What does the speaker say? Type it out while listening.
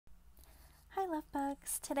love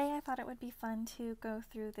bugs! Today I thought it would be fun to go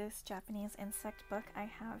through this Japanese insect book I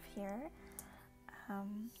have here.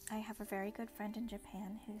 I have a very good friend in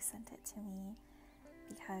Japan who sent it to me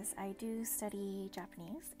because I do study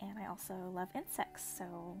Japanese and I also love insects,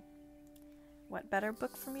 so what better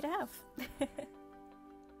book for me to have?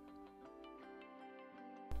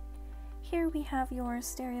 Here we have your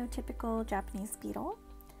stereotypical Japanese beetle,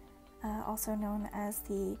 also known as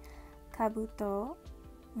the kabuto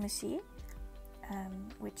mushi,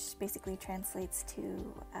 which basically translates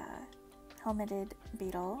to helmeted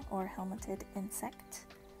beetle or helmeted insect.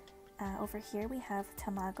 Over here we have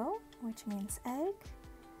tamago, which means egg.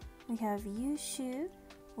 We have yushu,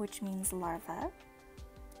 which means larva.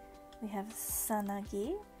 We have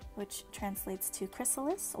sanagi, which translates to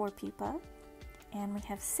chrysalis or pupa. And we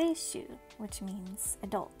have seishu, which means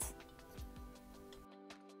adult.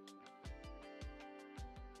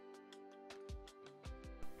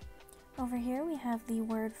 Over here we have the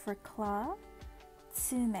word for claw,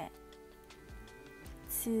 tsume.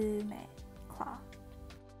 Tsume, claw.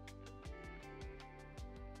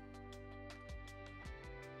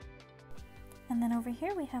 And then over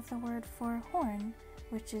here we have the word for horn,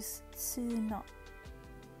 which is tsuno.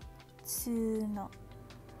 Tsuno.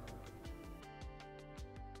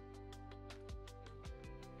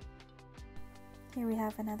 Here we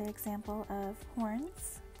have another example of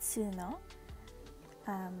horns, tsuno.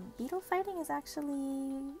 Beetle fighting is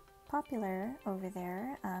actually popular over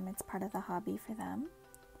there. It's part of the hobby for them.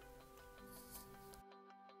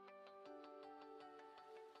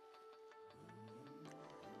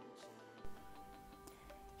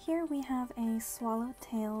 Here we have a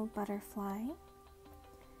swallowtail butterfly.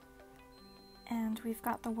 And we've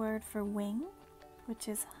got the word for wing, which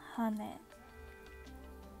is hane.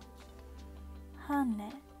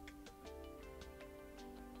 Hane.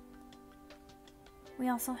 We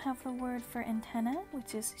also have the word for antenna,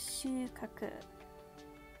 which is shukaku.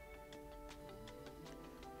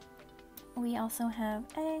 We also have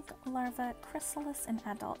egg, larva, chrysalis, and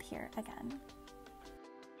adult here again.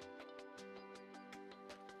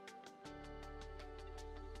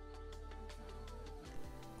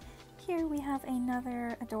 Here we have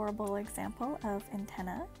another adorable example of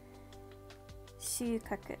antenna,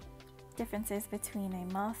 shukaku. Differences between a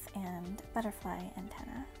moth and butterfly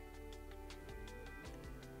antenna.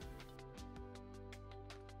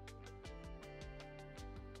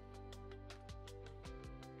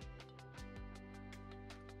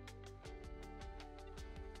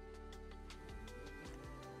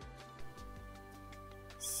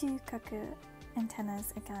 Shukaku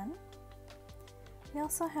antennas again. We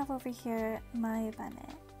also have over here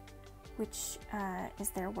maebane, which is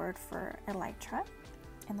their word for elytra.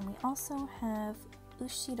 And then we also have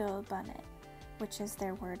ushiro bane, which is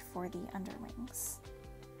their word for the underwings.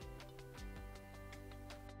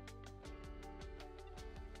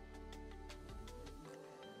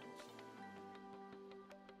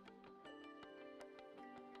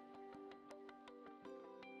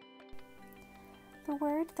 The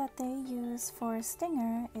word that they use for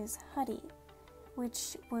stinger is hari,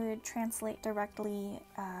 which would translate directly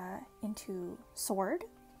into sword.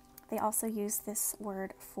 They also use this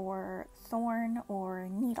word for thorn or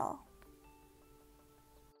needle.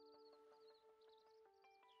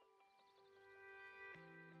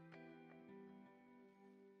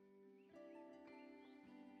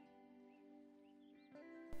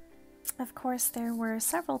 Of course, there were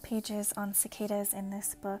several pages on cicadas in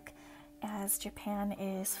this book, as Japan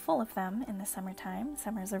is full of them in the summertime.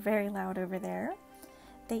 Summers are very loud over there.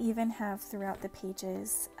 They even have throughout the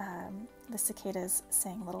pages the cicadas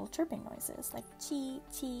saying little chirping noises like chi,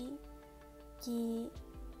 chi, gi,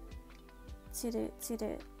 tsuru,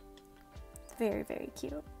 tsuru. It's very, very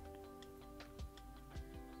cute.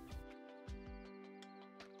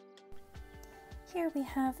 Here we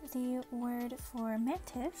have the word for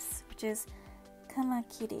mantis, which is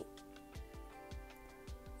kamakiri.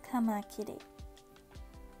 Kamakiri.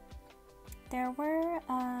 There were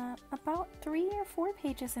about 3 or 4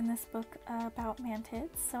 pages in this book about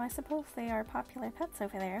mantids, so I suppose they are popular pets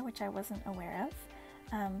over there, which I wasn't aware of.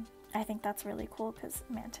 I think that's really cool because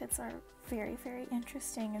mantids are very, very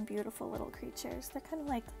interesting and beautiful little creatures. They're kind of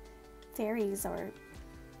like fairies or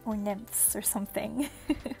nymphs or something.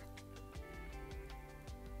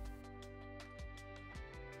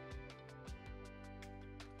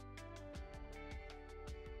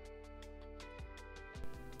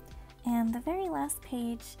 And the very last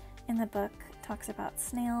page in the book talks about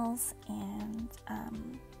snails and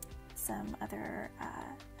some other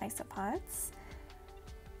isopods.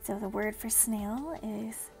 So the word for snail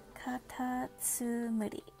is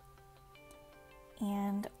katatsumuri.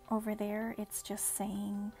 and over there it's just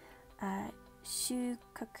saying 収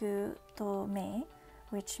穫と目,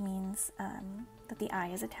 which means that the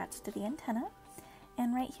eye is attached to the antenna.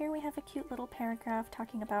 And right here we have a cute little paragraph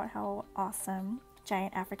talking about how awesome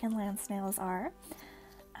giant African land snails are.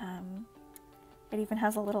 It even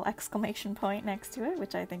has a little exclamation point next to it,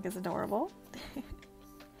 which I think is adorable.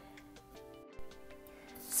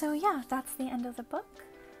 So yeah, that's the end of the book.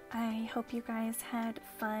 I hope you guys had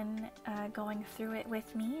fun going through it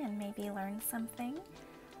with me and maybe learned something.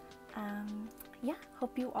 Yeah,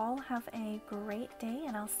 hope you all have a great day,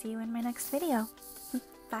 and I'll see you in my next video.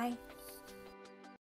 Bye!